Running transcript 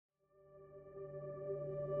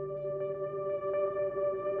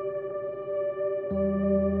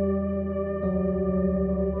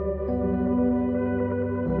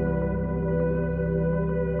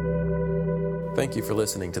Thank you for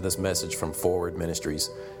listening to this message from Forward Ministries.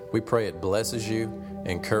 We pray it blesses you,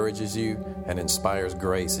 encourages you, and inspires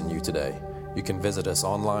grace in you today. You can visit us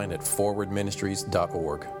online at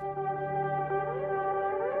forwardministries.org.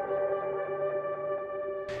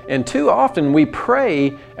 And too often we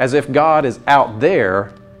pray as if God is out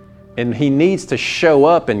there and He needs to show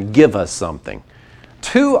up and give us something.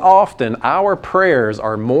 Too often our prayers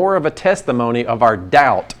are more of a testimony of our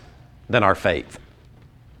doubt than our faith.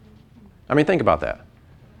 I mean, think about that.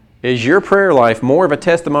 Is your prayer life more of a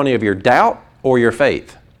testimony of your doubt or your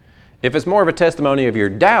faith? If it's more of a testimony of your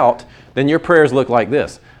doubt, then your prayers look like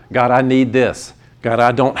this. God, I need this. God,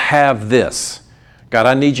 I don't have this. God,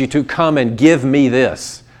 I need you to come and give me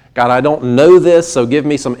this. God, I don't know this, so give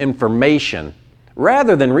me some information.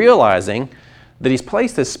 Rather than realizing that He's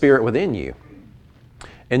placed His Spirit within you.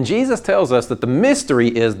 And Jesus tells us that the mystery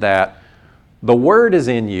is that the Word is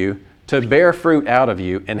in you to bear fruit out of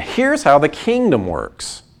you. And here's how the kingdom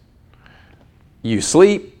works. You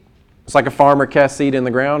sleep. It's like a farmer casts seed in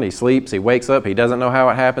the ground. He sleeps, he wakes up, he doesn't know how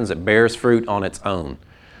it happens. It bears fruit on its own.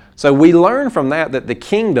 So we learn from that the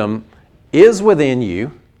kingdom is within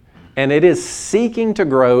you and it is seeking to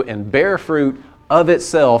grow and bear fruit of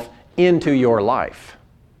itself into your life.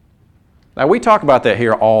 Now we talk about that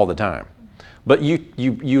here all the time. But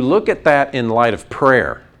you look at that in light of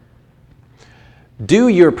prayer. Do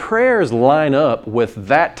your prayers line up with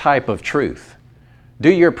that type of truth?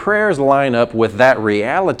 Do your prayers line up with that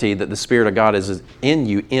reality that the Spirit of God is in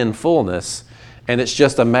you in fullness, and it's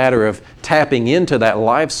just a matter of tapping into that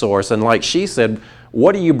life source? And like she said,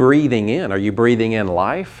 what are you breathing in? Are you breathing in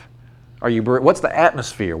life? What's the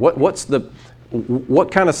atmosphere?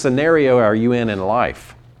 What kind of scenario are you in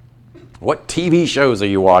life? What TV shows are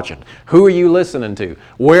you watching? Who are you listening to?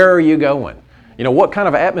 Where are you going? You know, what kind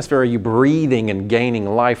of atmosphere are you breathing and gaining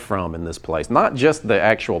life from in this place? Not just the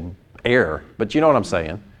actual air, but you know what I'm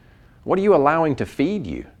saying. What are you allowing to feed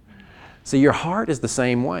you? See, your heart is the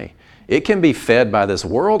same way. It can be fed by this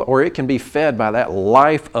world, or it can be fed by that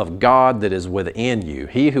life of God that is within you.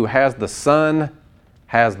 He who has the Son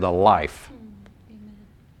has the life.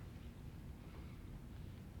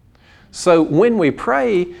 So when we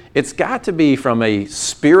pray, it's got to be from a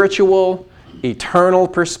spiritual, eternal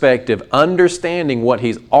perspective, understanding what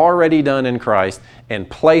He's already done in Christ and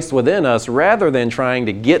placed within us rather than trying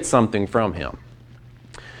to get something from Him.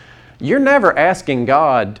 You're never asking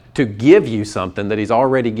God to give you something that He's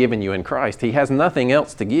already given you in Christ. He has nothing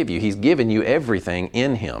else to give you. He's given you everything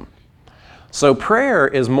in Him. So prayer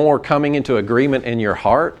is more coming into agreement in your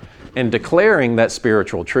heart and declaring that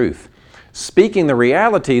spiritual truth. Speaking the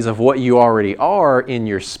realities of what you already are in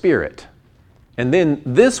your spirit. And then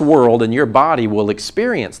this world and your body will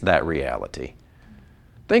experience that reality.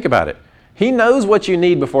 Think about it. He knows what you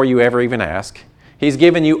need before you ever even ask. He's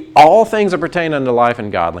given you all things that pertain unto life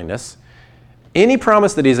and godliness. Any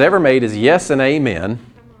promise that He's ever made is yes and amen.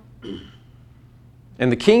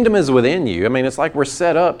 And the kingdom is within you. I mean, it's like we're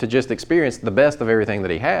set up to just experience the best of everything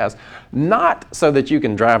that He has. Not so that you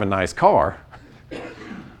can drive a nice car,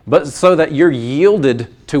 but so that you're yielded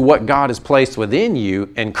to what God has placed within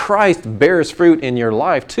you, and Christ bears fruit in your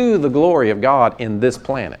life to the glory of God in this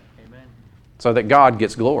planet. Amen. So that God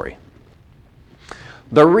gets glory.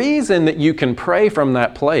 The reason that you can pray from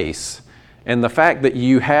that place and the fact that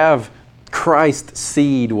you have Christ's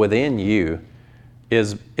seed within you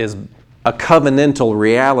is a covenantal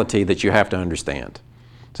reality that you have to understand.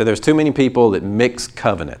 So there's too many people that mix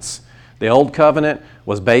covenants. The old covenant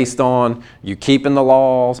was based on you keeping the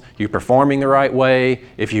laws, you performing the right way.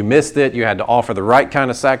 If you missed it, you had to offer the right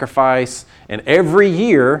kind of sacrifice. And every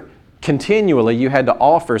year, continually, you had to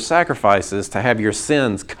offer sacrifices to have your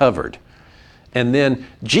sins covered. And then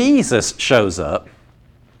Jesus shows up,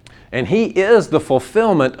 and He is the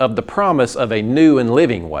fulfillment of the promise of a new and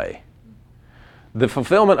living way. The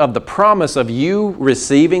fulfillment of the promise of you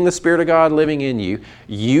receiving the Spirit of God living in you,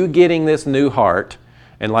 you getting this new heart.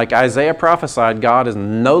 And like Isaiah prophesied, God is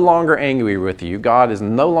no longer angry with you. God is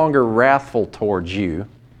no longer wrathful towards you.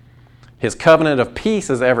 His covenant of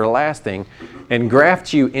peace is everlasting and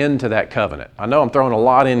grafts you into that covenant. I know I'm throwing a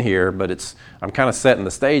lot in here, but I'm kind of setting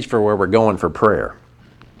the stage for where we're going for prayer.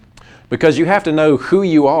 Because you have to know who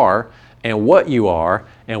you are and what you are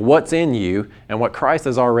and what's in you and what Christ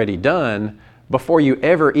has already done before you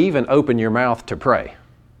ever even open your mouth to pray.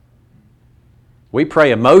 We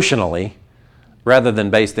pray emotionally rather than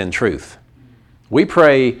based in truth. We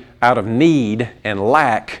pray out of need and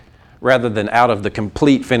lack rather than out of the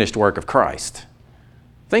complete finished work of Christ.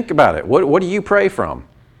 Think about it. What do you pray from?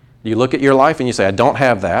 You look at your life and you say, I don't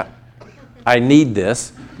have that. I need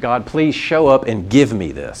this. God, please show up and give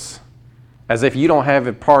me this. As if you don't have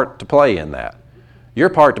a part to play in that. Your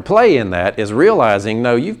part to play in that is realizing,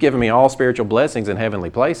 no, you've given me all spiritual blessings in heavenly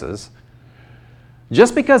places.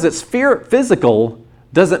 Just because it's physical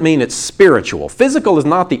doesn't mean it's spiritual. Physical is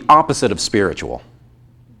not the opposite of spiritual.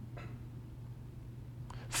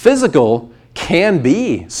 Physical can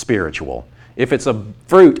be spiritual if it's a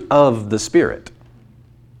fruit of the Spirit.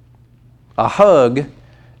 A hug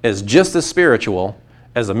is just as spiritual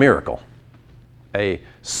as a miracle, a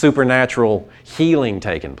supernatural healing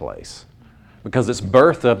taking place, because it's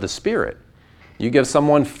birth of the Spirit. You give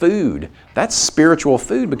someone food, that's spiritual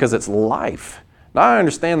food because it's life. Now, I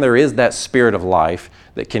understand there is that spirit of life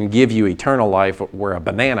that can give you eternal life where a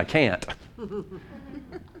banana can't.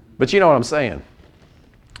 But you know what I'm saying.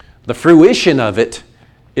 The fruition of it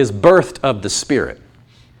is birthed of the Spirit.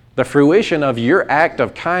 The fruition of your act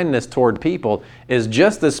of kindness toward people is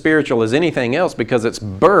just as spiritual as anything else because it's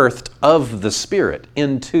birthed of the Spirit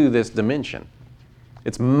into this dimension.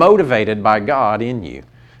 It's motivated by God in you.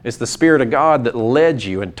 It's the Spirit of God that led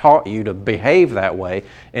you and taught you to behave that way,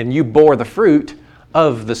 and you bore the fruit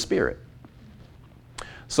of the Spirit.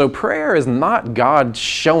 So prayer is not God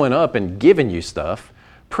showing up and giving you stuff.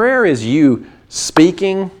 Prayer is you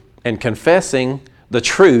speaking and confessing the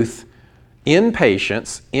truth in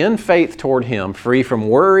patience, in faith toward Him, free from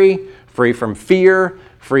worry, free from fear,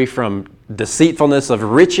 free from deceitfulness of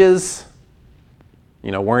riches,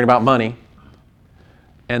 worrying about money,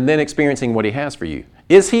 and then experiencing what He has for you.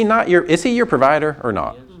 Is He your provider or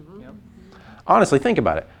not? Yes. Honestly, think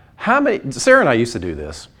about it. Sarah and I used to do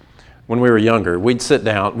this when we were younger. We'd sit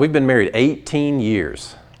down. We've been married 18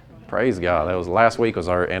 years. Praise God. Last week was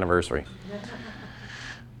our anniversary.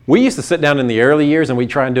 We used to sit down in the early years and we'd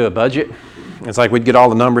try and do a budget. It's like we'd get all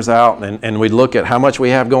the numbers out and we'd look at how much we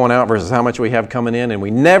have going out versus how much we have coming in, and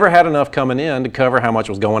we never had enough coming in to cover how much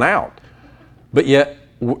was going out. But yet,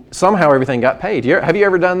 somehow everything got paid. Have you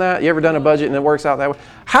ever done that? You ever done a budget and it works out that way?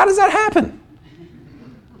 How does that happen?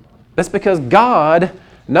 That's because God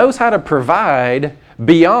knows how to provide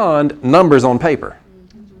beyond numbers on paper.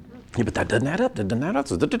 Yeah, but that doesn't add up. That doesn't add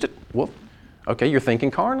up. Well, okay, you're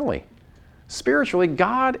thinking carnally. Spiritually,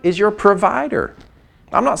 God is your provider.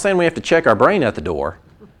 I'm not saying we have to check our brain at the door,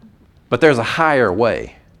 but there's a higher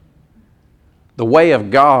way. The way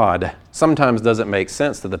of God sometimes doesn't make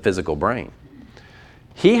sense to the physical brain.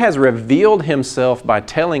 He has revealed Himself by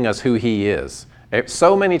telling us who He is.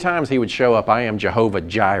 So many times He would show up, I am Jehovah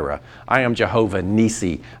Jireh, I am Jehovah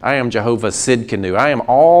Nisi, I am Jehovah Sidkenu, I am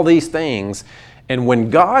all these things. And when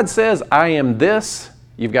God says, I am this,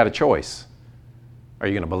 you've got a choice. Are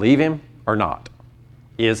you going to believe Him or not?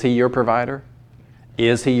 Is He your provider?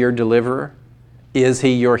 Is He your deliverer? Is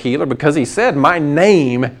He your healer? Because He said, my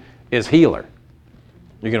name is healer.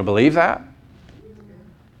 You're going to believe that?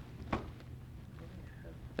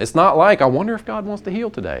 It's not like, I wonder if God wants to heal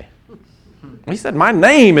today. He said, my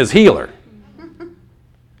name is healer.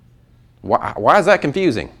 Why is that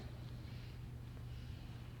confusing?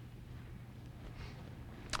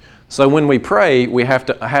 So when we pray, we have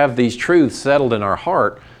to have these truths settled in our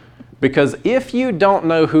heart, because if you don't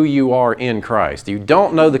know who you are in Christ, you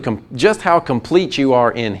don't know just how complete you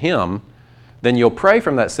are in Him, then you'll pray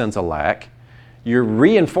from that sense of lack. You're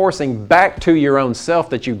reinforcing back to your own self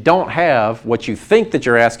that you don't have what you think that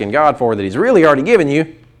you're asking God for that He's really already given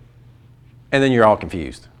you, and then you're all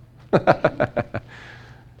confused. Does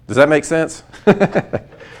that make sense?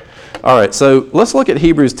 All right, so let's look at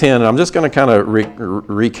Hebrews 10, and I'm just going to kind of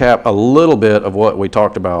recap a little bit of what we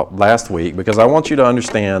talked about last week, because I want you to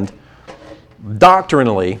understand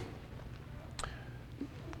doctrinally,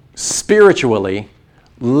 spiritually,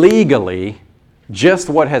 legally, just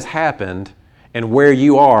what has happened and where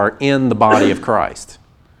you are in the body of Christ.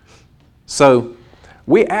 So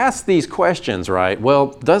we ask these questions, right? Well,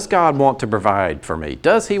 does God want to provide for me?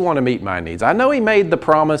 Does He want to meet my needs? I know He made the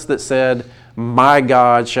promise that said, my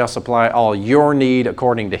God shall supply all your need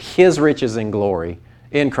according to His riches and glory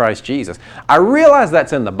in Christ Jesus. I realize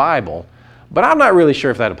that's in the Bible, but I'm not really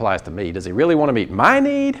sure if that applies to me. Does He really want to meet my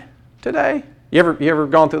need today? You ever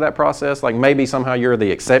gone through that process? Like maybe somehow you're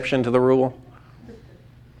the exception to the rule?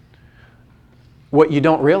 What you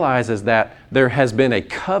don't realize is that there has been a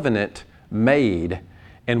covenant made,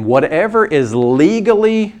 and whatever is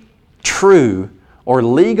legally true or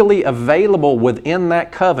legally available within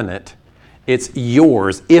that covenant, it's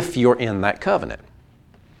yours if you're in that covenant.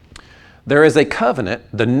 There is a covenant,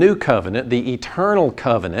 the new covenant, the eternal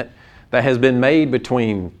covenant, that has been made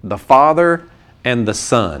between the Father and the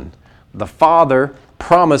Son. The Father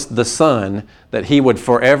promised the Son that He would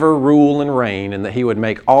forever rule and reign and that He would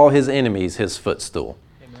make all His enemies His footstool.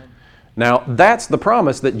 Amen. Now, that's the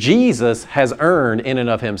promise that Jesus has earned in and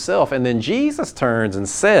of Himself. And then Jesus turns and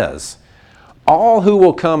says, all who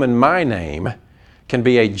will come in my name can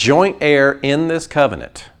be a joint heir in this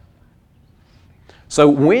covenant. So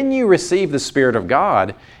when you receive the Spirit of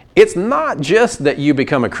God, it's not just that you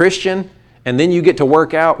become a Christian and then you get to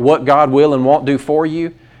work out what God will and won't do for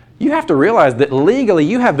you. You have to realize that legally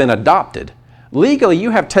you have been adopted. Legally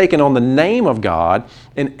you have taken on the name of God,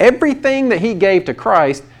 and everything that He gave to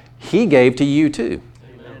Christ, He gave to you too.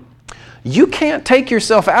 Amen. You can't take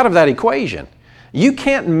yourself out of that equation. You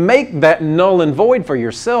can't make that null and void for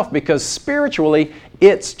yourself, because spiritually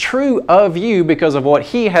it's true of you because of what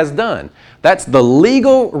He has done. That's the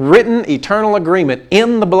legal, written, eternal agreement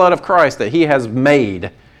in the blood of Christ that He has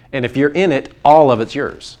made. And if you're in it, all of it's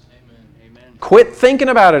yours. Amen. Quit thinking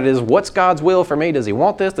about it as, what's God's will for me? Does He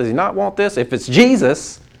want this? Does He not want this? If it's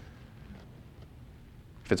Jesus,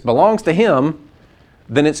 if it belongs to Him,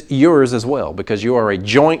 then it's yours as well, because you are a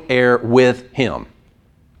joint heir with Him.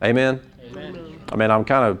 Amen? Amen. I mean, I'm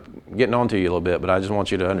kind of getting on to you a little bit, but I just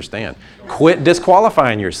want you to understand. Quit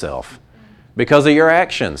disqualifying yourself because of your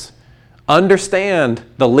actions. Understand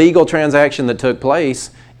the legal transaction that took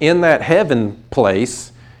place in that heaven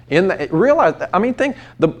place. Realize, I mean,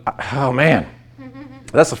 oh man,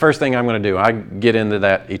 that's the first thing I'm going to do. I get into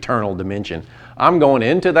that eternal dimension. I'm going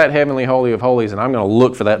into that heavenly holy of holies, and I'm going to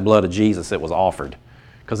look for that blood of Jesus that was offered,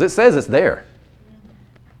 because it says it's there.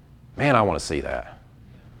 Man, I want to see that.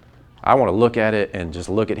 I want to look at it and just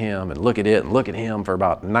look at Him and look at it and look at Him for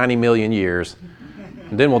about 90 million years,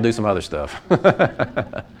 and then we'll do some other stuff.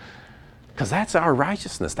 Because that's our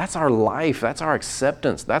righteousness. That's our life. That's our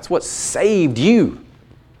acceptance. That's what saved you.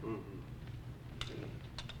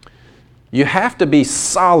 You have to be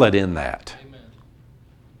solid in that. Amen.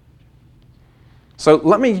 So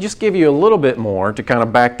let me just give you a little bit more to kind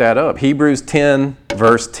of back that up. Hebrews 10,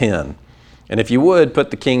 verse 10. And if you would,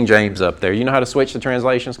 put the King James up there. You know how to switch the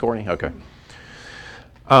translations, Courtney? Okay.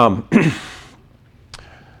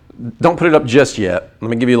 Don't put it up just yet.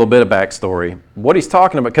 Let me give you a little bit of backstory. What he's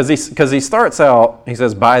talking about, because he starts out, he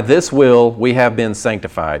says, by this will we have been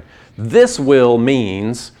sanctified. This will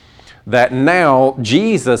means that now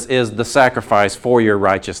Jesus is the sacrifice for your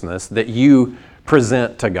righteousness that you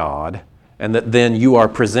present to God, and that then you are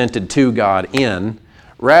presented to God in,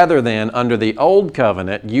 rather than under the old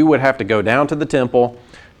covenant, you would have to go down to the temple,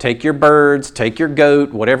 take your birds, take your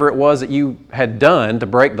goat, whatever it was that you had done to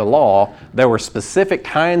break the law. There were specific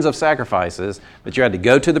kinds of sacrifices that you had to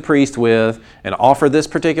go to the priest with and offer this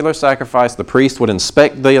particular sacrifice. The priest would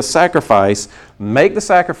inspect the sacrifice, make the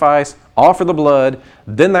sacrifice, offer the blood.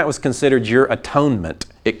 Then that was considered your atonement.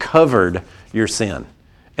 It covered your sin.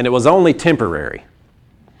 And it was only temporary.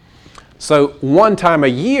 So one time a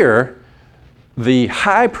year, the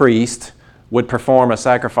high priest would perform a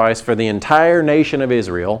sacrifice for the entire nation of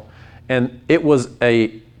Israel, and it was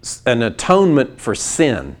an atonement for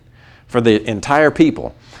sin for the entire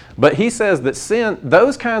people. But he says that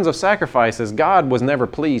those kinds of sacrifices, God was never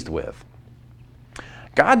pleased with.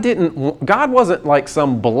 God wasn't like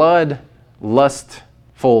some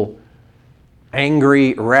blood-lustful,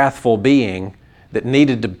 angry, wrathful being that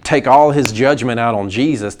needed to take all His judgment out on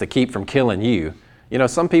Jesus to keep from killing you. You know,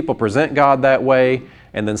 some people present God that way,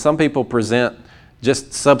 and then some people present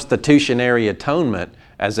just substitutionary atonement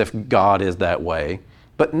as if God is that way.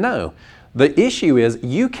 But no, the issue is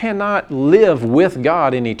you cannot live with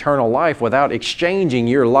God in eternal life without exchanging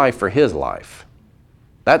your life for His life.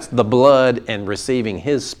 That's the blood and receiving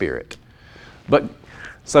His Spirit. But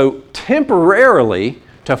so temporarily,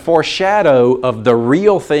 to foreshadow of the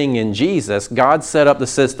real thing in Jesus, God set up the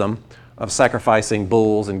system of sacrificing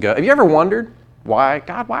bulls and goats. Have you ever wondered why?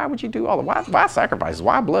 God, why would you do all that? Why sacrifices?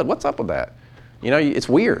 Why blood? What's up with that? You know, it's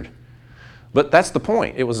weird. But that's the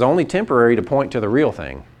point. It was only temporary to point to the real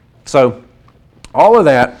thing. So all of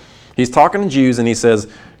that, he's talking to Jews, and he says,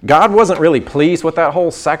 God wasn't really pleased with that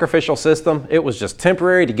whole sacrificial system. It was just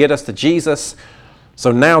temporary to get us to Jesus.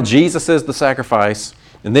 So now Jesus is the sacrifice.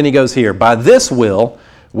 And then he goes here, by this will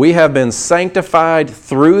we have been sanctified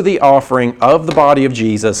through the offering of the body of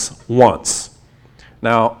Jesus once.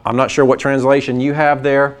 Now, I'm not sure what translation you have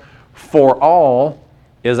there. For all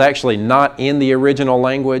is actually not in the original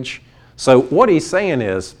language. So what he's saying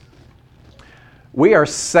is, we are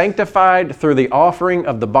sanctified through the offering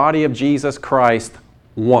of the body of Jesus Christ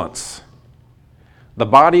once. The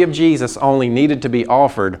body of Jesus only needed to be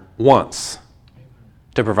offered once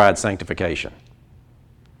to provide sanctification.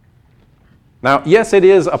 Now, yes, it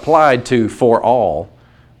is applied to for all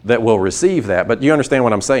that will receive that, but you understand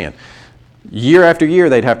what I'm saying. Year after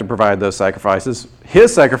year, they'd have to provide those sacrifices.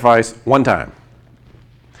 His sacrifice, one time.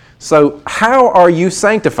 So how are you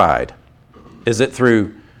sanctified? Is it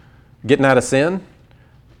through getting out of sin?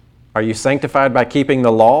 Are you sanctified by keeping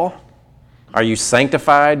the law? Are you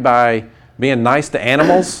sanctified by being nice to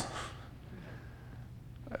animals?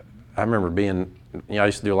 I remember I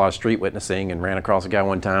used to do a lot of street witnessing and ran across a guy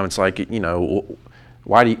one time. It's like,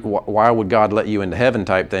 why would God let you into heaven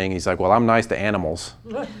type thing? He's like, well, I'm nice to animals.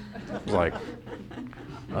 I was like,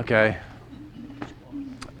 okay.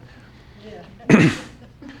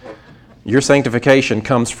 Your sanctification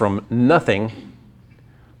comes from nothing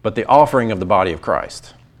but the offering of the body of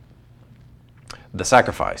Christ, the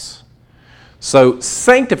sacrifice. So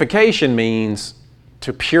sanctification means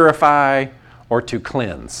to purify or to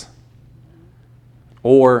cleanse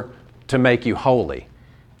or to make you holy.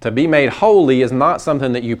 To be made holy is not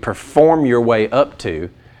something that you perform your way up to.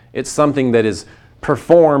 It's something that is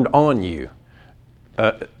performed on you.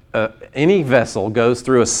 Any vessel goes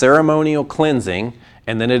through a ceremonial cleansing,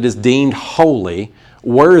 and then it is deemed holy,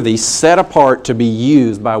 worthy, set apart to be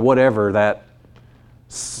used by whatever that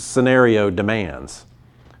scenario demands.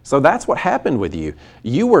 So that's what happened with you.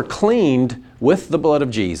 You were cleaned with the blood of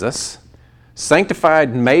Jesus,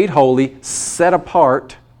 sanctified, made holy, set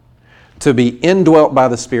apart to be indwelt by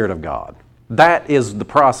the Spirit of God. That is the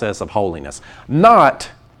process of holiness. Not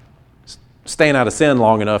staying out of sin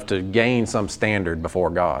long enough to gain some standard before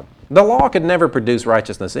God. The law could never produce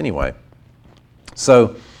righteousness anyway.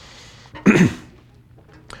 So, the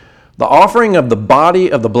offering of the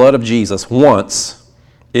body of the blood of Jesus once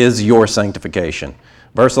is your sanctification.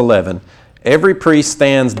 Verse 11, every priest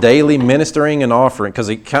stands daily ministering and offering, because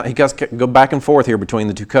he has to go back and forth here between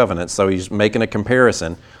the two covenants, so he's making a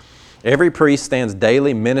comparison. Every priest stands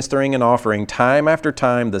daily ministering and offering time after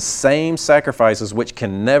time the same sacrifices which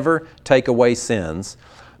can never take away sins.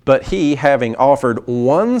 But he, having offered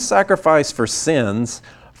one sacrifice for sins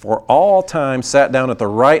for all time, sat down at the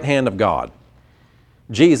right hand of God.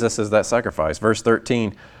 Jesus is that sacrifice. Verse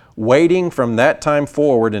 13, waiting from that time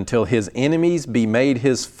forward until his enemies be made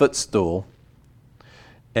his footstool.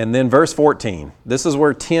 And then verse 14, this is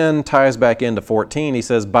where 10 ties back into 14. He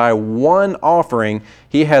says, by one offering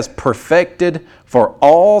he has perfected for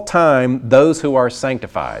all time those who are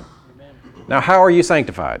sanctified. Amen. Now, how are you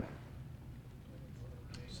sanctified?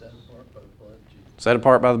 Set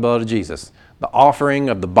apart by the blood of Jesus. The offering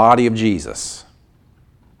of the body of Jesus.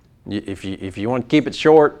 If you want to keep it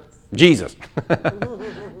short, Jesus.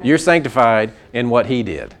 You're sanctified in what he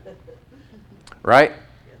did. Right?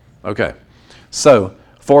 Okay. So,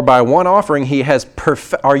 for by one offering he has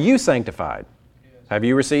Are you sanctified? Yes. Have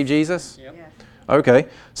you received Jesus? Yep. Yes. Okay.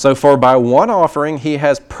 So for by one offering he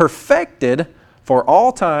has perfected for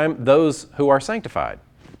all time those who are sanctified.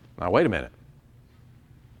 Now wait a minute.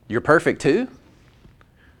 You're perfect too?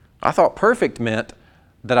 I thought perfect meant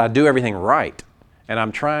that I do everything right and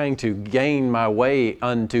I'm trying to gain my way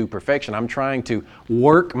unto perfection. I'm trying to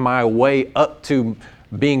work my way up to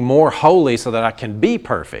being more holy so that I can be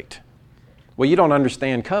perfect. Well, you don't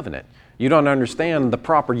understand covenant. You don't understand the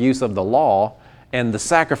proper use of the law and the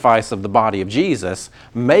sacrifice of the body of Jesus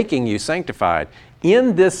making you sanctified.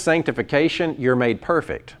 In this sanctification, you're made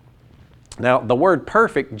perfect. Now, the word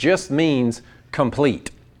perfect just means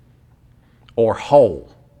complete or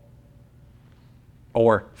whole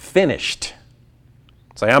or finished.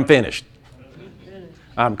 Say, I'm finished.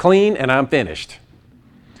 I'm clean and I'm finished.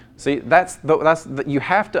 See, you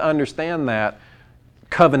have to understand that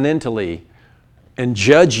covenantally and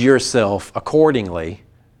judge yourself accordingly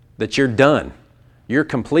that you're done. You're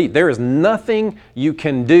complete. There is nothing you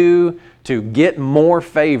can do to get more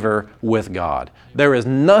favor with God. There is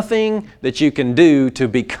nothing that you can do to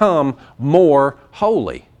become more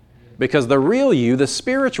holy. Because the real you, the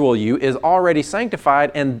spiritual you, is already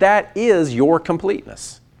sanctified, and that is your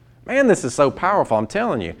completeness. Man, this is so powerful, I'm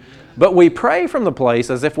telling you. But we pray from the place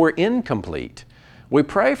as if we're incomplete. We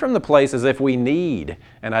pray from the place as if we need,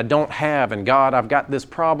 and I don't have, and God, I've got this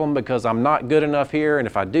problem because I'm not good enough here, and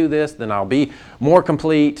if I do this, then I'll be more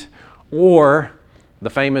complete. Or the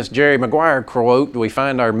famous Jerry Maguire quote, we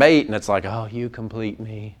find our mate, and it's like, oh, you complete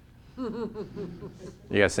me. You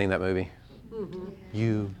guys seen that movie? Mm-hmm.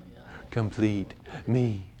 You complete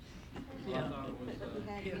me. Yeah.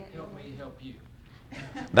 Help me help you.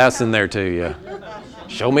 That's in there too, yeah.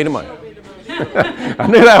 Show me the money. I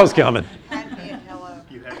knew that was coming.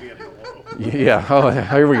 Yeah, oh,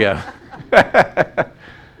 here we go.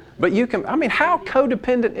 But how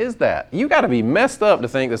codependent is that? You got to be messed up to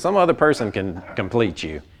think that some other person can complete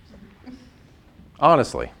you.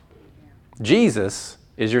 Honestly. Jesus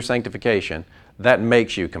is your sanctification. That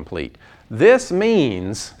makes you complete. This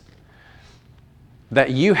means that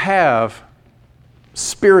you have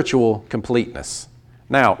spiritual completeness.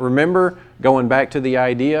 Now, remember going back to the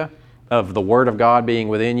idea of the Word of God being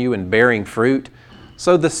within you and bearing fruit?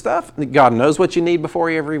 So the stuff, God knows what you need before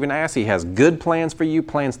you ever even ask. He has good plans for you,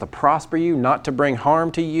 plans to prosper you, not to bring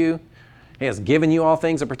harm to you. He has given you all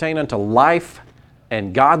things that pertain unto life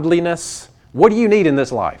and godliness. What do you need in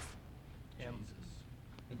this life?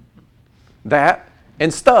 That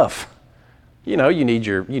and stuff. You know, you need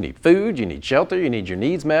food, you need shelter, you need your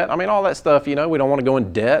needs met. I mean, all that stuff, we don't want to go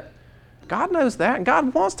in debt. God knows that.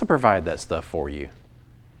 God wants to provide that stuff for you.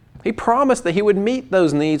 He promised that He would meet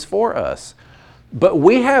those needs for us. But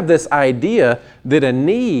we have this idea that a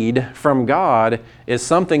need from God is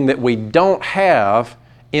something that we don't have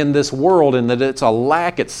in this world, and that it's a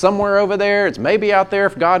lack, it's somewhere over there, it's maybe out there.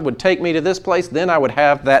 If God would take me to this place, then I would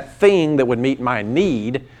have that thing that would meet my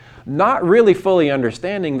need. Not really fully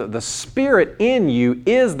understanding that the Spirit in you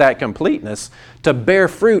is that completeness to bear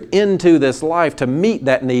fruit into this life to meet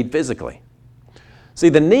that need physically. See,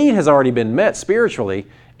 the need has already been met spiritually,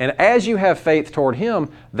 and as you have faith toward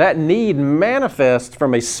Him, that need manifests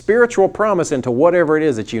from a spiritual promise into whatever it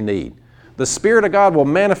is that you need. The Spirit of God will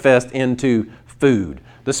manifest into food.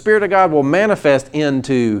 The Spirit of God will manifest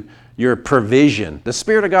into your provision. The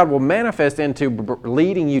Spirit of God will manifest into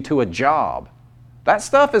leading you to a job. That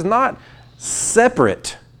stuff is not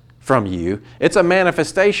separate from you. It's a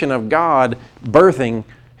manifestation of God birthing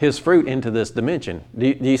His fruit into this dimension.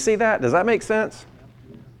 Do you see that? Does that make sense?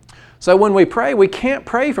 So when we pray, we can't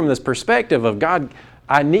pray from this perspective of, God,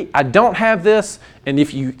 I don't have this, and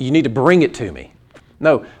if you need to bring it to me.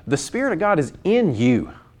 No, the Spirit of God is in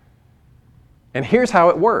you. And here's how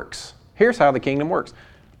it works. Here's how the kingdom works.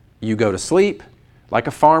 You go to sleep like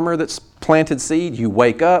a farmer that's planted seed. You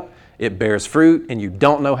wake up, it bears fruit, and you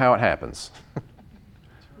don't know how it happens.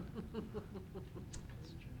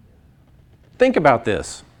 Think about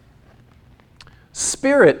this.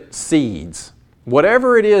 Spirit seeds,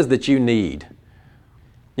 whatever it is that you need.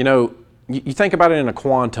 You think about it in a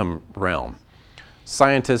quantum realm.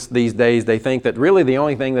 Scientists these days, they think that really the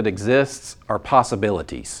only thing that exists are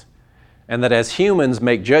possibilities. And that as humans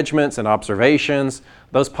make judgments and observations,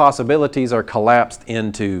 those possibilities are collapsed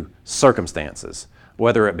into circumstances,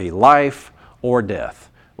 whether it be life or death,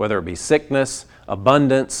 whether it be sickness,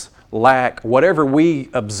 abundance, lack, whatever we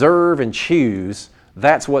observe and choose,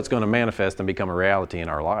 that's what's going to manifest and become a reality in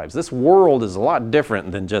our lives. This world is a lot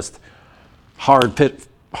different than just hard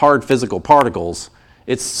physical particles.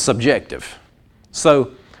 It's subjective.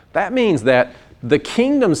 So that means that the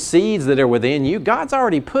kingdom seeds that are within you, God's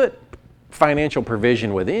already put financial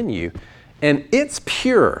provision within you, and it's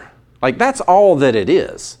pure. Like, that's all that it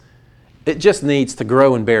is. It just needs to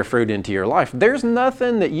grow and bear fruit into your life. There's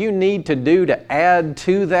nothing that you need to do to add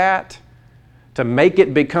to that, to make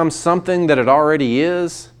it become something that it already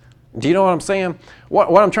is. Do you know what I'm saying?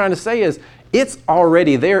 What I'm trying to say is, it's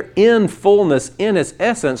already there in fullness, in its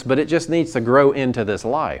essence, but it just needs to grow into this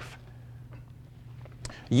life.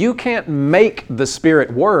 You can't make the Spirit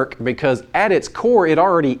work because at its core, it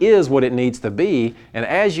already is what it needs to be. And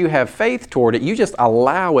as you have faith toward it, you just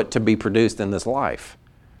allow it to be produced in this life.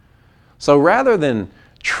 So rather than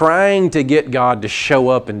trying to get God to show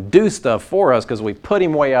up and do stuff for us because we put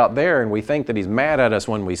Him way out there and we think that He's mad at us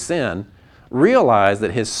when we sin, realize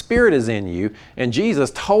that His Spirit is in you, and Jesus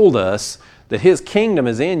told us that His kingdom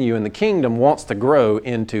is in you, and the kingdom wants to grow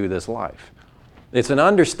into this life. It's an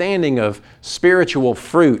understanding of spiritual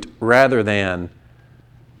fruit rather than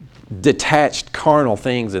detached carnal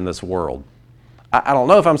things in this world. I don't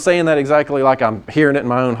know if I'm saying that exactly like I'm hearing it in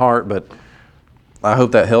my own heart, but I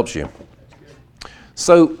hope that helps you.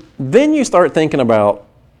 So then you start thinking about,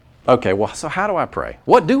 okay, well, so how do I pray?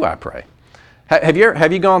 What do I pray? Have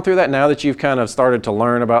you gone through that now that you've kind of started to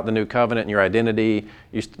learn about the new covenant and your identity?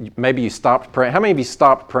 Maybe you stopped praying. How many of you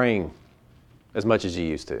stopped praying as much as you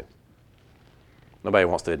used to? Nobody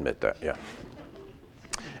wants to admit that, yeah.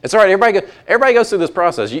 It's all right, everybody goes through this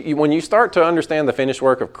process. When you start to understand the finished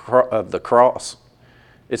work of the cross,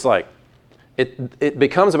 it's like, it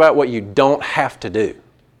becomes about what you don't have to do.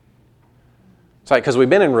 It's like, because we've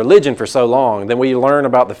been in religion for so long, then we learn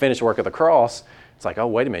about the finished work of the cross. It's like, oh,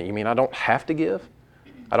 wait a minute, you mean I don't have to give?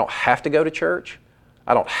 I don't have to go to church?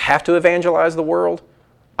 I don't have to evangelize the world?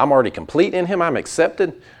 I'm already complete in Him, I'm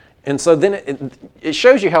accepted? And so then it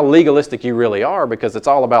shows you how legalistic you really are, because it's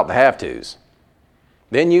all about the have-tos.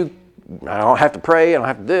 Then I don't have to pray, I don't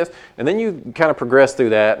have to this. And then you kind of progress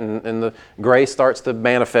through that, and the grace starts to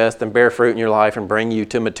manifest and bear fruit in your life and bring you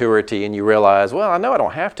to maturity, and you realize, well, I know I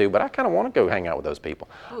don't have to, but I kind of want to go hang out with those people.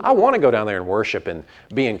 I want to go down there and worship and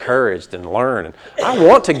be encouraged and learn. And I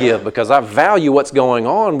want to give because I value what's going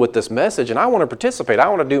on with this message, and I want to participate. I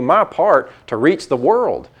want to do my part to reach the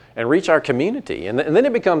world. and reach our community. And then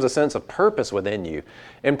it becomes a sense of purpose within you.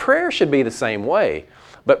 And prayer should be the same way.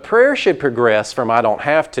 But prayer should progress from I don't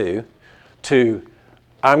have to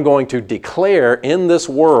I'm going to declare in this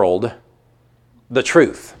world the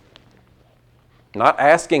truth. Not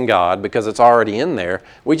asking God because it's already in there.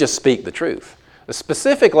 We just speak the truth.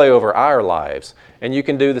 Specifically over our lives. And you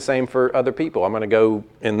can do the same for other people. I'm going to go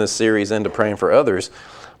in this series into praying for others.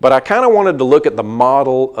 But I kind of wanted to look at the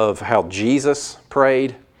model of how Jesus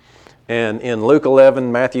prayed. And in Luke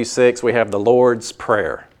 11, Matthew 6, we have the Lord's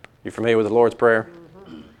Prayer. You familiar with the Lord's Prayer?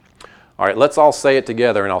 All right, let's all say it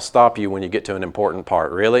together, and I'll stop you when you get to an important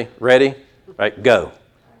part. Really? Ready? All right, go.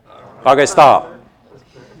 Okay, stop.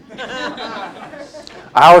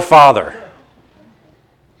 Our Father.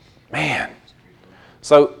 Man.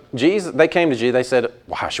 So they came to Jesus, they said,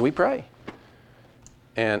 well, how should we pray?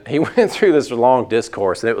 And he went through this long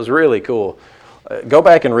discourse, and it was really cool. Go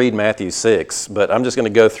back and read Matthew 6, but I'm just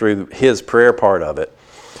going to go through his prayer part of it.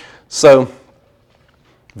 So,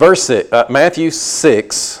 Matthew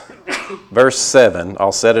 6, verse 7,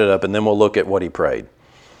 I'll set it up, and then we'll look at what he prayed.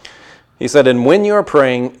 He said, and when you are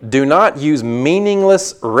praying, do not use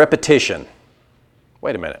meaningless repetition.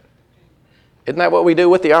 Wait a minute. Isn't that what we do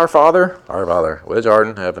with the Our Father? Our Father, which art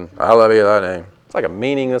in heaven, hallowed be thy name. It's like a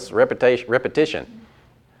meaningless repetition.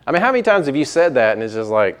 I mean, how many times have you said that and it's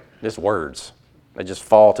just words? They just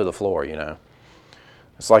fall to the floor, you know.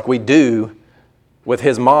 It's like we do with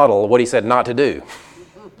his model what he said not to do.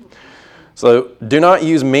 So, do not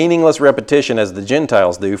use meaningless repetition as the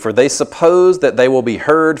Gentiles do, for they suppose that they will be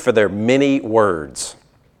heard for their many words.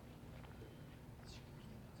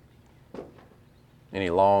 Any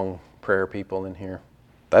long prayer people in here?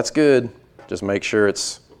 That's good. Just make sure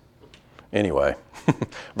it's... Anyway.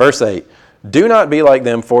 Verse 8. Do not be like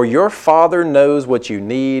them, for your Father knows what you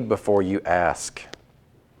need before you ask.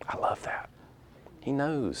 I love that. He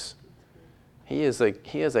knows. He is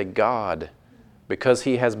a God because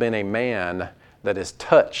he has been a man that is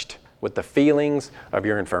touched with the feelings of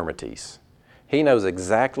your infirmities. He knows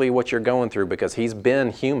exactly what you're going through because he's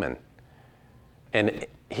been human. And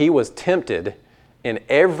he was tempted in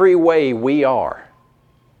every way we are,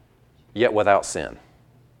 yet without sin.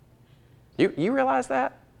 You realize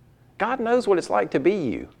that? God knows what it's like to be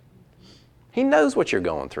you. He knows what you're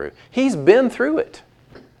going through. He's been through it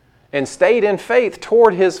and stayed in faith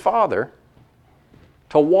toward his Father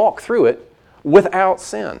to walk through it without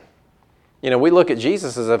sin. You know, we look at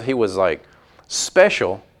Jesus as if he was like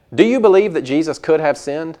special. Do you believe that Jesus could have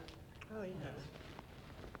sinned? Oh,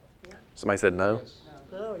 yeah. Somebody said no?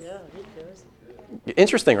 Oh, yeah, he could.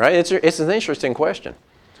 Interesting, right? It's an interesting question.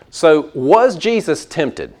 So, was Jesus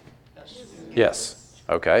tempted? Yes.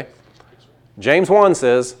 Okay. James 1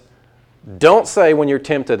 says, don't say when you're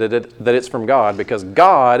tempted that it's from God because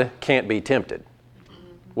God can't be tempted.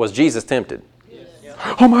 Was Jesus tempted?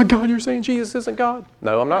 Oh my God, you're saying Jesus isn't God?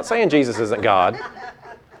 No, I'm not saying Jesus isn't God.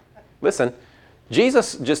 Listen,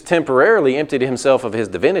 Jesus just temporarily emptied himself of his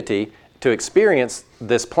divinity to experience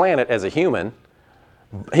this planet as a human.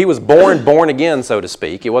 He was born again, so to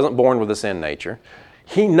speak. He wasn't born with a sin nature.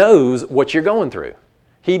 He knows what you're going through.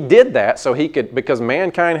 He did that so he could, because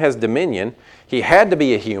mankind has dominion, he had to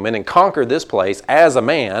be a human and conquer this place as a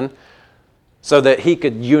man so that he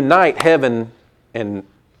could unite heaven and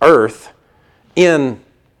earth in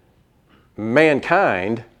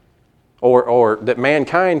mankind, or that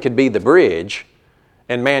mankind could be the bridge,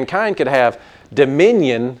 and mankind could have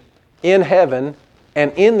dominion in heaven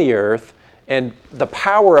and in the earth, and the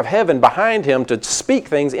power of heaven behind him to speak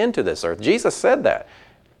things into this earth. Jesus said that.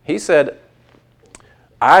 He said,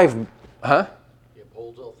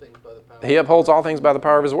 He upholds all things by the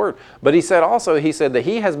power of his word. But he said that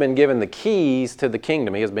he has been given the keys to the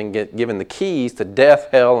kingdom. He has been given the keys to death,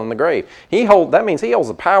 hell, and the grave. That means he holds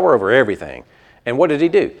the power over everything. And what did he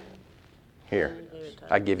do? Here,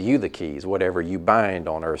 I give you the keys. Whatever you bind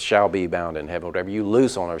on earth shall be bound in heaven. Whatever you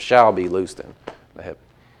loose on earth shall be loosed in heaven.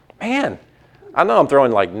 Man, I know I'm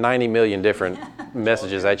throwing like 90 million different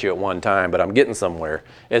messages at you at one time, but I'm getting somewhere.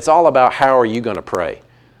 It's all about how are you going to pray.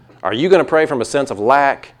 Are you going to pray from a sense of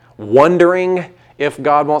lack, wondering if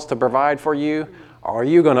God wants to provide for you? Or are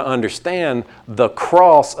you going to understand the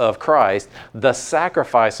cross of Christ, the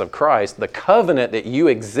sacrifice of Christ, the covenant that you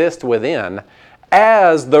exist within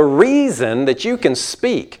as the reason that you can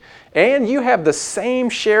speak? And you have the same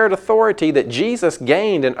shared authority that Jesus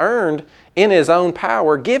gained and earned in his own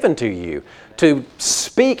power given to you to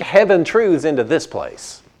speak heaven truths into this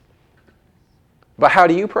place. But how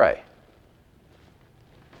do you pray?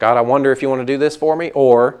 God, I wonder if you want to do this for me,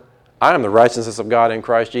 or I am the righteousness of God in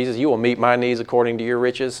Christ Jesus. You will meet my needs according to your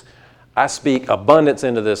riches. I speak abundance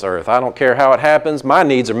into this earth. I don't care how it happens. My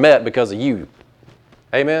needs are met because of you.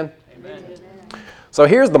 Amen? Amen. So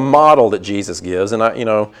here's the model that Jesus gives, and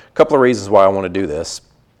a couple of reasons why I want to do this.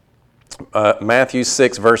 Matthew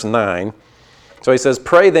 6, verse 9. So he says,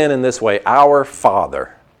 pray then in this way, our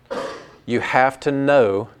Father. You have to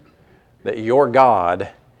know that your God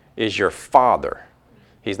is your Father.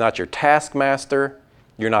 He's not your taskmaster.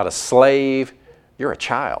 You're not a slave. You're a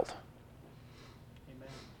child.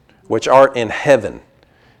 Which art in heaven.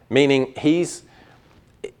 Meaning he's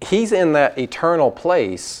in that eternal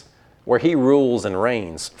place where he rules and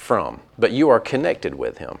reigns from. But you are connected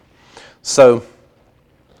with him. So,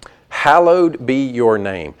 hallowed be your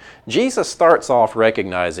name. Jesus starts off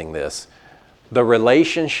recognizing this. The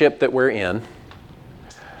relationship that we're in.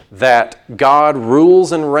 That God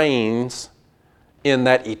rules and reigns in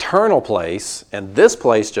that eternal place. And this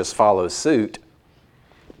place just follows suit.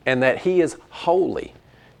 And that he is holy.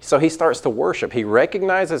 So he starts to worship. He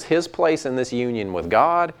recognizes his place in this union with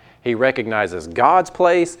God. He recognizes God's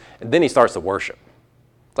place. And then he starts to worship.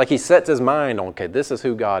 It's like he sets his mind on, okay, this is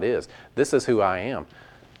who God is. This is who I am.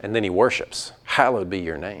 And then he worships. Hallowed be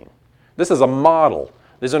your name. This is a model.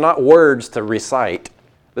 These are not words to recite.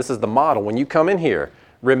 This is the model. When you come in here,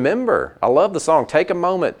 remember. I love the song. Take a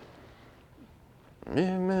moment.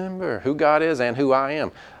 Remember who God is and who I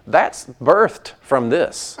am. That's birthed from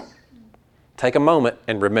this. Take a moment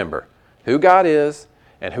and remember who God is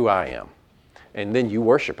and who I am. And then you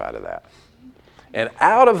worship out of that. And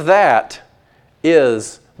out of that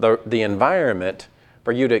is the environment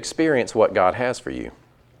for you to experience what God has for you.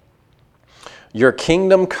 Your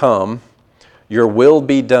kingdom come, your will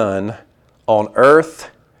be done on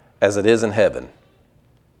earth as it is in heaven.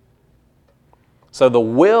 So the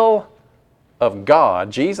will of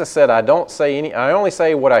God, Jesus said, I only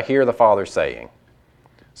say what I hear the Father saying.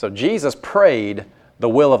 So Jesus prayed the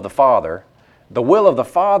will of the Father. The will of the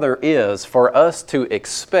Father is for us to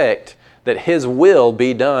expect that his will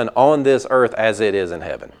be done on this earth as it is in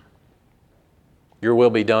heaven. Your will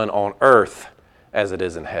be done on earth as it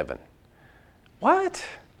is in heaven. What?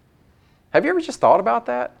 Have you ever just thought about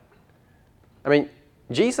that? I mean,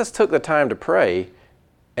 Jesus took the time to pray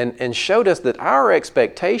and showed us that our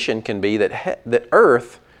expectation can be that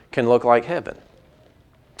earth can look like heaven.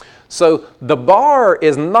 So the bar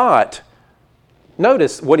is not,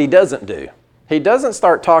 notice what he doesn't do. He doesn't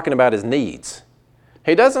start talking about his needs.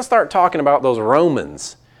 He doesn't start talking about those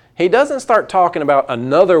Romans. He doesn't start talking about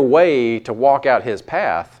another way to walk out his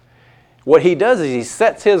path. What he does is he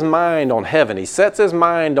sets his mind on heaven. He sets his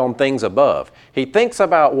mind on things above. He thinks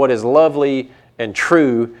about what is lovely and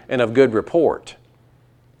true and of good report.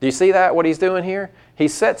 Do you see that, what he's doing here? He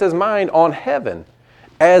sets his mind on heaven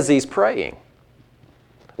as he's praying.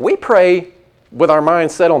 We pray with our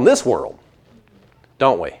mind set on this world,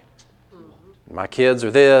 don't we? My kids are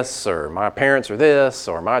this, or my parents are this,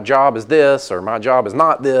 or my job is this, or my job is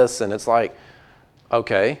not this. And it's like,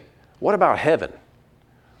 okay, what about heaven?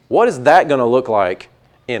 What is that going to look like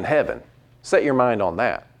in heaven? Set your mind on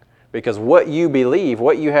that. Because what you believe,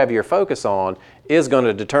 what you have your focus on, is going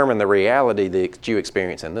to determine the reality that you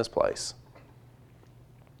experience in this place.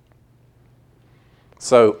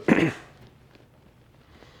 So,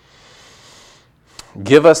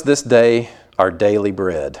 give us this day our daily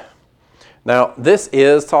bread. Now, this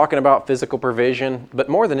is talking about physical provision, but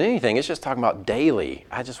more than anything, it's just talking about daily.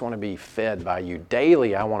 I just want to be fed by you.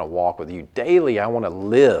 Daily, I want to walk with you. Daily, I want to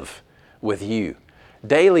live with you.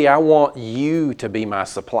 Daily, I want you to be my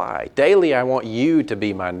supply. Daily, I want you to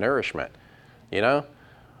be my nourishment. You know?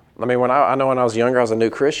 I mean, when I know when I was younger, I was a new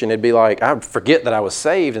Christian, it'd be like, I'd forget that I was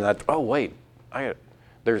saved, and I'd, oh, wait,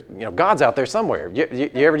 God's out there somewhere. You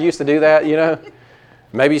ever used to do that, you know?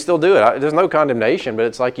 Maybe you still do it. There's no condemnation, but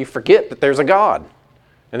it's like you forget that there's a God.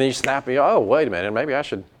 And then you snap, oh, wait a minute, maybe I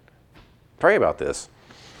should pray about this.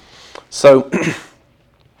 So,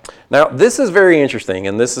 now this is very interesting,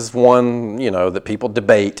 and this is one, that people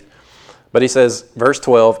debate. But he says, verse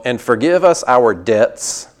 12, and forgive us our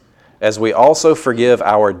debts as we also forgive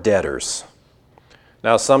our debtors.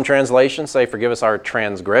 Now, some translations say forgive us our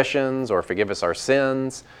transgressions or forgive us our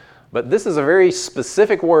sins. But this is a very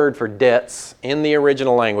specific word for debts in the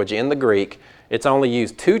original language, in the Greek. It's only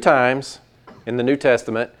used 2 times in the New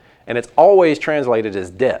Testament, and it's always translated as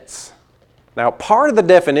debts. Now, part of the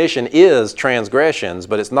definition is transgressions,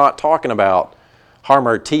 but it's not talking about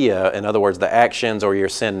hamartia, in other words, the actions or your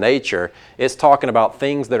sin nature. It's talking about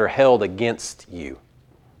things that are held against you,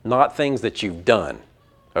 not things that you've done.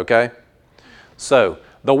 Okay? So,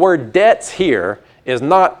 the word debts here is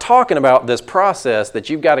not talking about this process that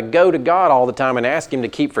you've got to go to God all the time and ask Him to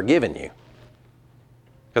keep forgiving you.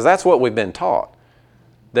 Because that's what we've been taught.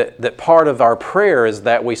 that part of our prayer is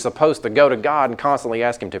that we're supposed to go to God and constantly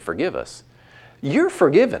ask Him to forgive us. You're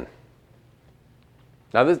forgiven.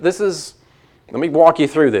 Now this is, let me walk you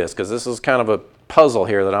through this because this is kind of a puzzle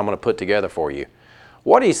here that I'm going to put together for you.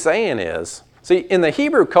 What he's saying is, see, in the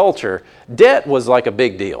Hebrew culture, debt was like a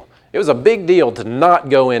big deal. It was a big deal to not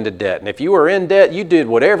go into debt. And if you were in debt, you did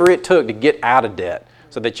whatever it took to get out of debt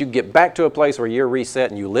so that you get back to a place where you're reset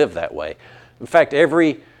and you live that way. In fact,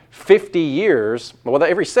 every 50 years, well,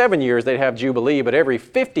 every 7 years they'd have Jubilee, but every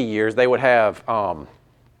 50 years they would have,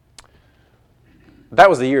 that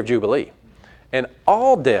was the year of Jubilee. And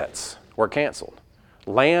all debts were canceled.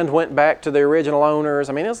 Land went back to the original owners.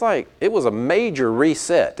 I mean, it was a major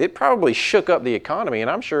reset. It probably shook up the economy, and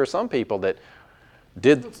I'm sure some people that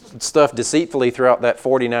did stuff deceitfully throughout that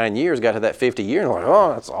 49 years got to that 50 year and like,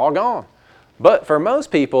 oh, it's all gone. But for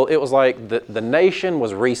most people, it was like the nation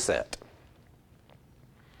was reset.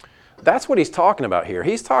 That's what he's talking about here.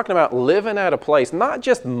 He's talking about living at a place, not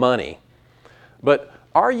just money, but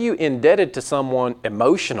are you indebted to someone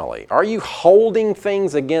emotionally? Are you holding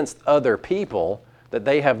things against other people that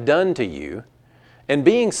they have done to you? And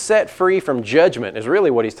being set free from judgment is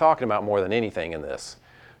really what he's talking about more than anything in this.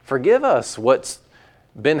 Forgive us what's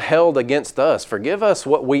been held against us. Forgive us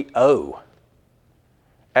what we owe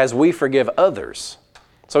as we forgive others.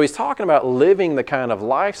 So he's talking about living the kind of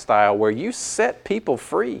lifestyle where you set people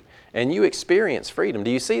free and you experience freedom.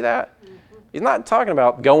 Do you see that? He's not talking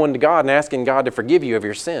about going to God and asking God to forgive you of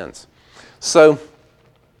your sins. So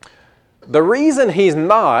the reason he's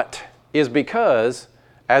not is because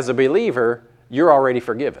as a believer, you're already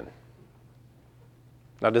forgiven.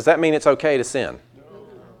 Now, does that mean it's okay to sin?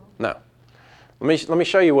 No. Let me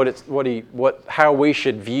show you how we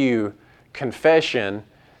should view confession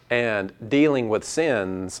and dealing with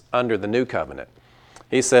sins under the new covenant.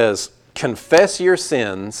 He says, confess your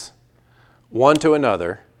sins one to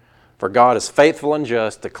another, for God is faithful and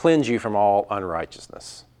just to cleanse you from all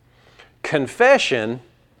unrighteousness. Confession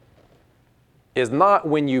is not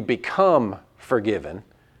when you become forgiven.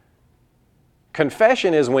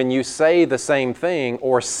 Confession is when you say the same thing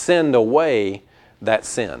or send away that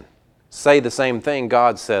sin. Say the same thing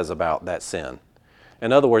God says about that sin.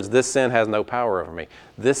 In other words, this sin has no power over me.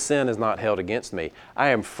 This sin is not held against me. I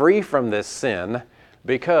am free from this sin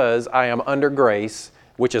because I am under grace,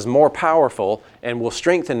 which is more powerful and will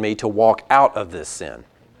strengthen me to walk out of this sin.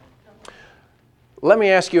 Let me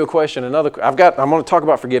ask you a question. I'm going to talk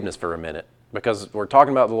about forgiveness for a minute because we're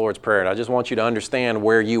talking about the Lord's Prayer, and I just want you to understand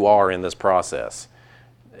where you are in this process.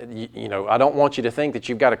 You know, I don't want you to think that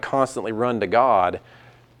you've got to constantly run to God,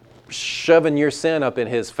 shoving your sin up in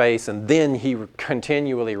His face, and then He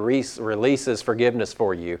continually releases forgiveness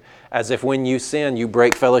for you, as if when you sin, you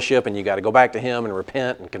break fellowship and you got to go back to Him and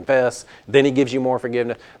repent and confess. Then He gives you more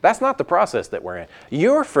forgiveness. That's not the process that we're in.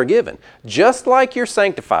 You're forgiven. Just like you're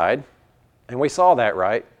sanctified, and we saw that,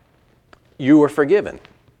 right? You were forgiven.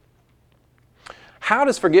 How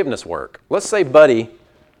does forgiveness work? Let's say Buddy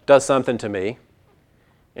does something to me,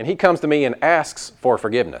 and he comes to me and asks for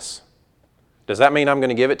forgiveness. Does that mean I'm going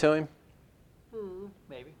to give it to him?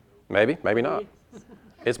 Maybe. Maybe, maybe not.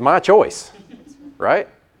 It's my choice, right?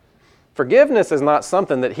 Forgiveness is not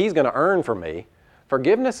something that he's going to earn from me.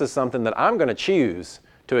 Forgiveness is something that I'm going to choose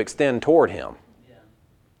to extend toward him. Yeah.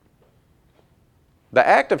 The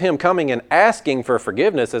act of him coming and asking for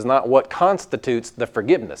forgiveness is not what constitutes the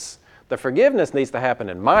forgiveness. The forgiveness needs to happen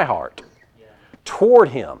in my heart toward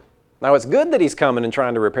him. Now, it's good that he's coming and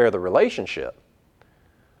trying to repair the relationship,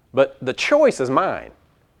 but the choice is mine.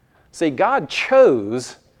 See, God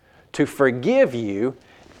chose to forgive you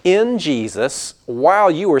in Jesus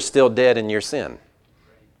while you were still dead in your sin.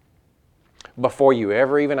 Before you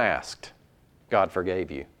ever even asked, God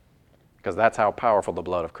forgave you. Because that's how powerful the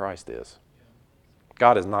blood of Christ is.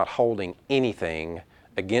 God is not holding anything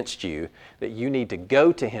against you that you need to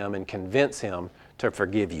go to Him and convince Him to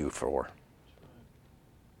forgive you for.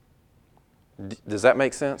 Does that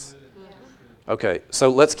make sense? Okay, so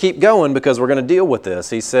let's keep going because we're going to deal with this.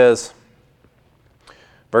 He says,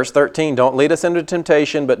 verse 13, don't lead us into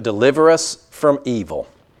temptation, but deliver us from evil.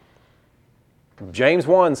 James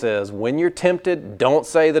 1 says, when you're tempted, don't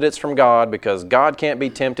say that it's from God because God can't be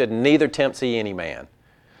tempted, neither tempts He any man.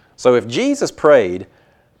 So if Jesus prayed,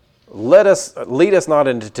 lead us not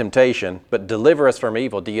into temptation, but deliver us from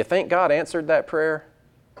evil, do you think God answered that prayer?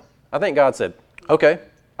 I think God said, okay,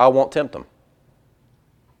 I won't tempt them.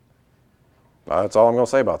 That's all I'm going to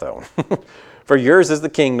say about that one. For yours is the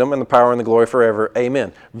kingdom and the power and the glory forever.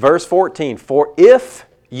 Amen. Verse 14, for if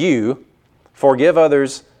you forgive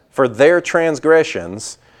others for their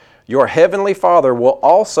transgressions, your heavenly Father will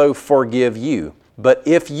also forgive you. But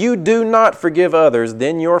if you do not forgive others,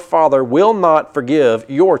 then your Father will not forgive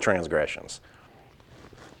your transgressions.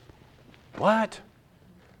 What?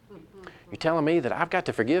 You're telling me that I've got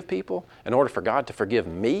to forgive people in order for God to forgive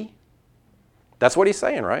me? That's what he's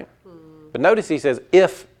saying, right? But notice he says,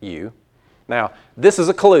 if you. Now, this is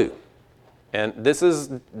a clue. And this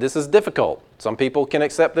is difficult. Some people can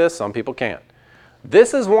accept this, some people can't.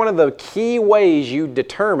 This is one of the key ways you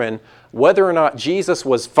determine whether or not Jesus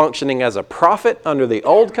was functioning as a prophet under the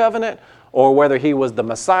Old Covenant or whether he was the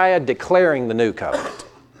Messiah declaring the New Covenant.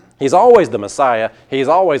 He's always the Messiah, he's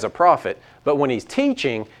always a prophet, but when he's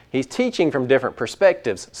teaching from different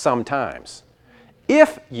perspectives sometimes.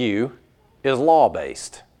 If you is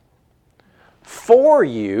law-based. For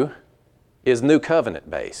you is New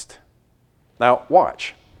Covenant-based. Now,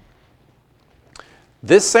 watch.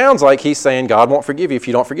 This sounds like he's saying God won't forgive you if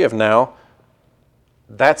you don't forgive. Now,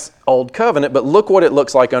 that's Old Covenant, but look what it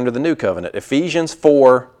looks like under the New Covenant. Ephesians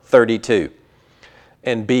 4:32.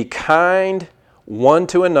 And be kind one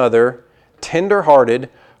to another, tender-hearted,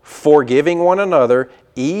 forgiving one another,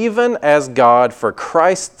 even as God, for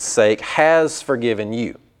Christ's sake, has forgiven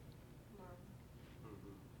you.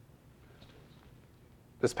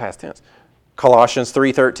 This is past tense. Colossians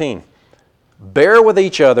 3:13. Bear with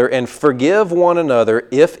each other and forgive one another.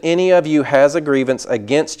 If any of you has a grievance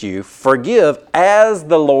against you, forgive as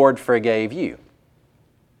the Lord forgave you.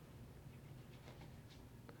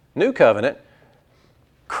 New Covenant,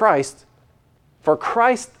 Christ, for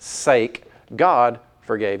Christ's sake, God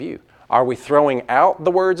forgave you. Are we throwing out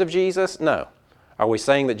the words of Jesus? No. Are we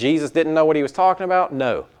saying that Jesus didn't know what he was talking about?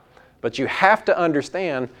 No. But you have to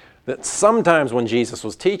understand that sometimes when Jesus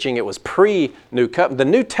was teaching, it was pre-New Covenant. The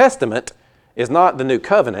New Testament is not the New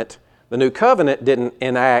Covenant. The New Covenant didn't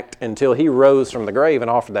enact until he rose from the grave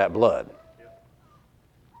and offered that blood.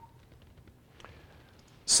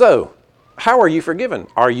 So, how are you forgiven?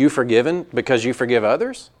 Are you forgiven because you forgive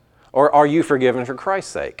others? Or are you forgiven for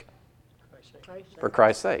Christ's sake? For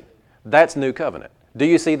Christ's sake. That's New Covenant. Do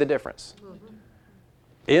you see the difference?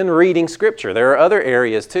 In reading Scripture, there are other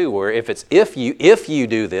areas too where if you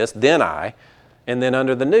do this, then I, and then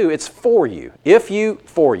under the New, it's for you. If you,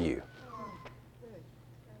 for you.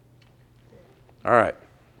 All right.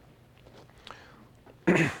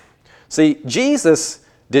 See, Jesus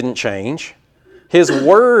didn't change. His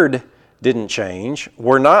word didn't change.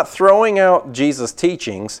 We're not throwing out Jesus'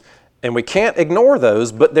 teachings, and we can't ignore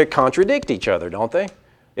those, but they contradict each other, don't they?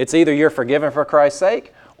 It's either you're forgiven for Christ's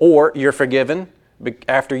sake, or you're forgiven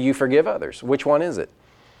after you forgive others. Which one is it?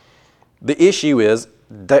 The issue is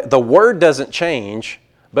that the word doesn't change,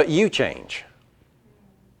 but you change.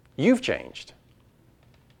 You've changed.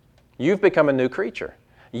 You've become a new creature.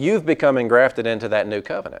 You've become engrafted into that new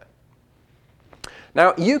covenant.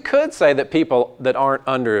 Now, you could say that people that aren't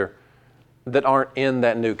in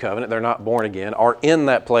that new covenant, they're not born again, are in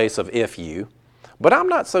that place of if you. But I'm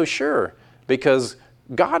not so sure, because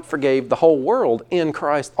God forgave the whole world in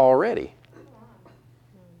Christ already.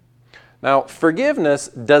 Now, forgiveness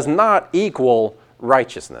does not equal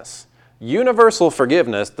righteousness. Universal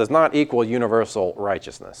forgiveness does not equal universal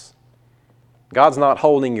righteousness. God's not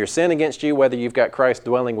holding your sin against you, whether you've got Christ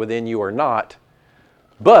dwelling within you or not.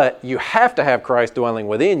 But you have to have Christ dwelling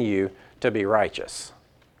within you to be righteous.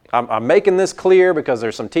 I'm making this clear because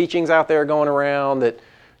there's some teachings out there going around that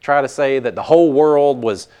try to say that the whole world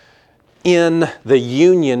was in the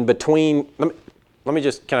union between... Can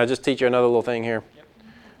I just teach you another little thing here?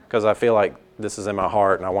 Because I feel like this is in my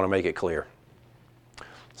heart and I want to make it clear.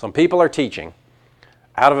 Some people are teaching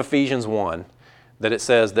out of Ephesians 1 that it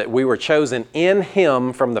says that we were chosen in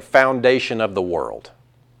Him from the foundation of the world.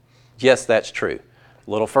 Yes, that's true.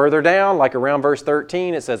 A little further down, like around verse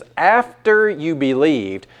 13, it says, after you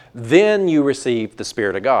believed, then you received the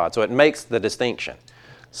Spirit of God. So it makes the distinction.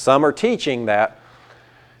 Some are teaching that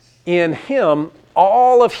in Him,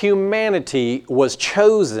 all of humanity was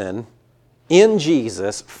chosen in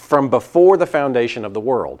Jesus from before the foundation of the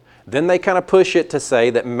world. Then they kind of push it to say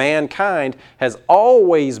that mankind has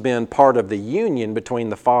always been part of the union between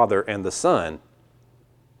the Father and the Son.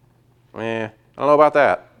 I don't know about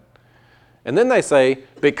that. And then they say,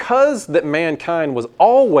 because that mankind was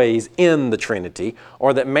always in the Trinity,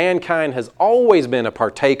 or that mankind has always been a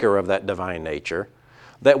partaker of that divine nature,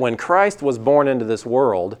 that when Christ was born into this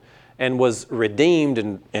world and was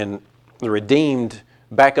redeemed and redeemed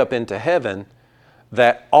back up into heaven,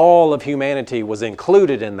 that all of humanity was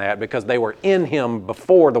included in that because they were in Him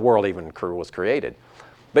before the world even was created.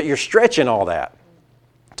 But you're stretching all that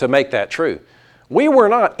to make that true. We were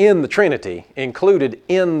not in the Trinity, included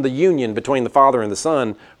in the union between the Father and the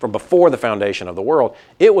Son from before the foundation of the world.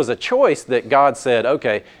 It was a choice that God said,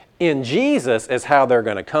 okay, in Jesus is how they're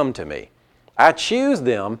going to come to me. I choose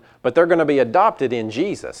them, but they're going to be adopted in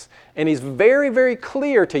Jesus. And he's very, very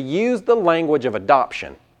clear to use the language of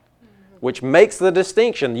adoption, which makes the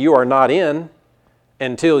distinction. You are not in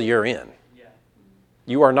until you're in.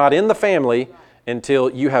 You are not in the family until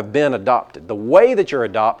you have been adopted. The way that you're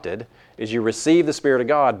adopted is you receive the Spirit of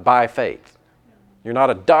God by faith. You're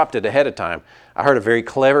not adopted ahead of time. I heard a very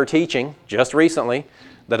clever teaching just recently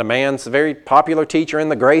that a man's very popular teacher in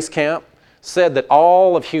the Grace Camp said that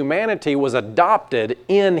all of humanity was adopted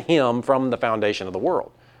in him from the foundation of the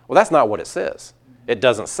world. Well, that's not what it says. It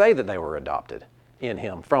doesn't say that they were adopted in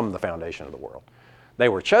him from the foundation of the world. They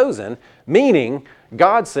were chosen, meaning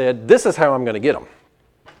God said, this is how I'm going to get them.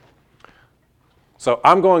 So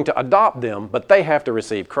I'm going to adopt them, but they have to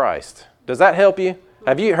receive Christ. Does that help you?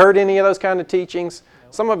 Have you heard any of those kind of teachings?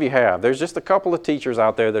 Some of you have. There's just a couple of teachers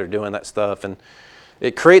out there that are doing that stuff, and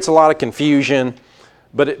it creates a lot of confusion.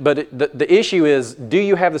 But the issue is, do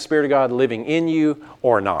you have the Spirit of God living in you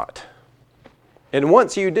or not? And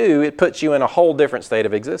once you do, it puts you in a whole different state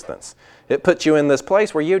of existence. It puts you in this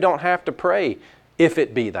place where you don't have to pray, if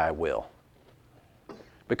it be thy will.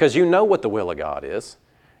 Because you know what the will of God is,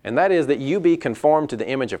 and that is that you be conformed to the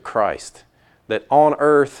image of Christ, that on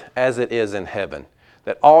earth as it is in heaven,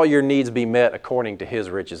 that all your needs be met according to His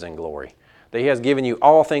riches and glory, that He has given you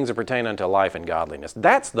all things that pertain unto life and godliness.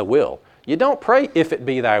 That's the will. You don't pray, if it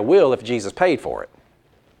be thy will, if Jesus paid for it.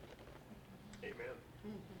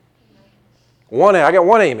 Amen. I got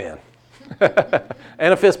one amen.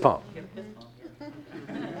 And a fist pump.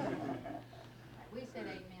 We said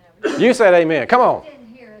amen. You said amen. Come on. Didn't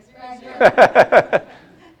hear us, right?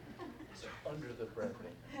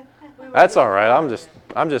 That's all right.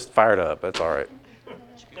 I'm just fired up. That's all right.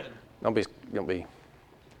 Don't be.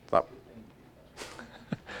 Stop.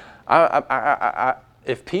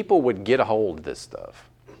 If people would get a hold of this stuff,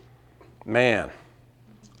 man,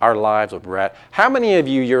 our lives would. How many of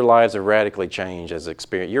you, your lives have radically changed as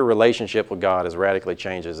experience? Your relationship with God has radically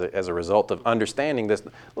changed as a result of understanding this.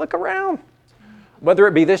 Look around, whether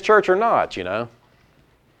it be this church or not. You know.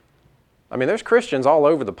 I mean, there's Christians all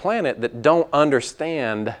over the planet that don't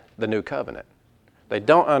understand the new covenant. They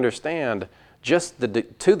don't understand just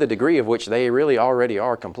to the degree of which they really already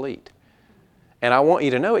are complete. And I want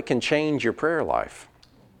you to know it can change your prayer life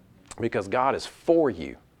because God is for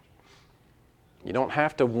you. You don't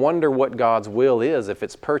have to wonder what God's will is if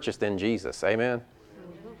it's purchased in Jesus. Amen?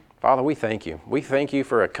 Father, we thank you. We thank you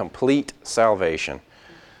for a complete salvation.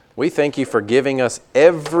 We thank you for giving us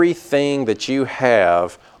everything that you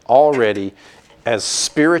have already as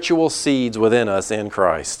spiritual seeds within us in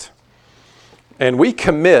Christ. And we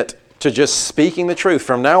commit to just speaking the truth.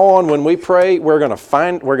 From now on, when we pray, we're going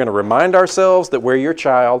to remind ourselves that we're your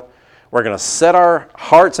child. We're going to set our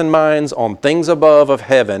hearts and minds on things above of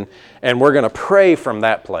heaven, and we're going to pray from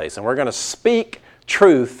that place. And we're going to speak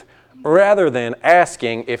truth rather than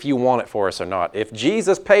asking if you want it for us or not. If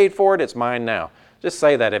Jesus paid for it, it's mine now. Just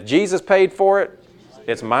say that. If Jesus paid for it,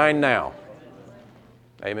 it's mine now.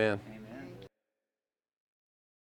 Amen.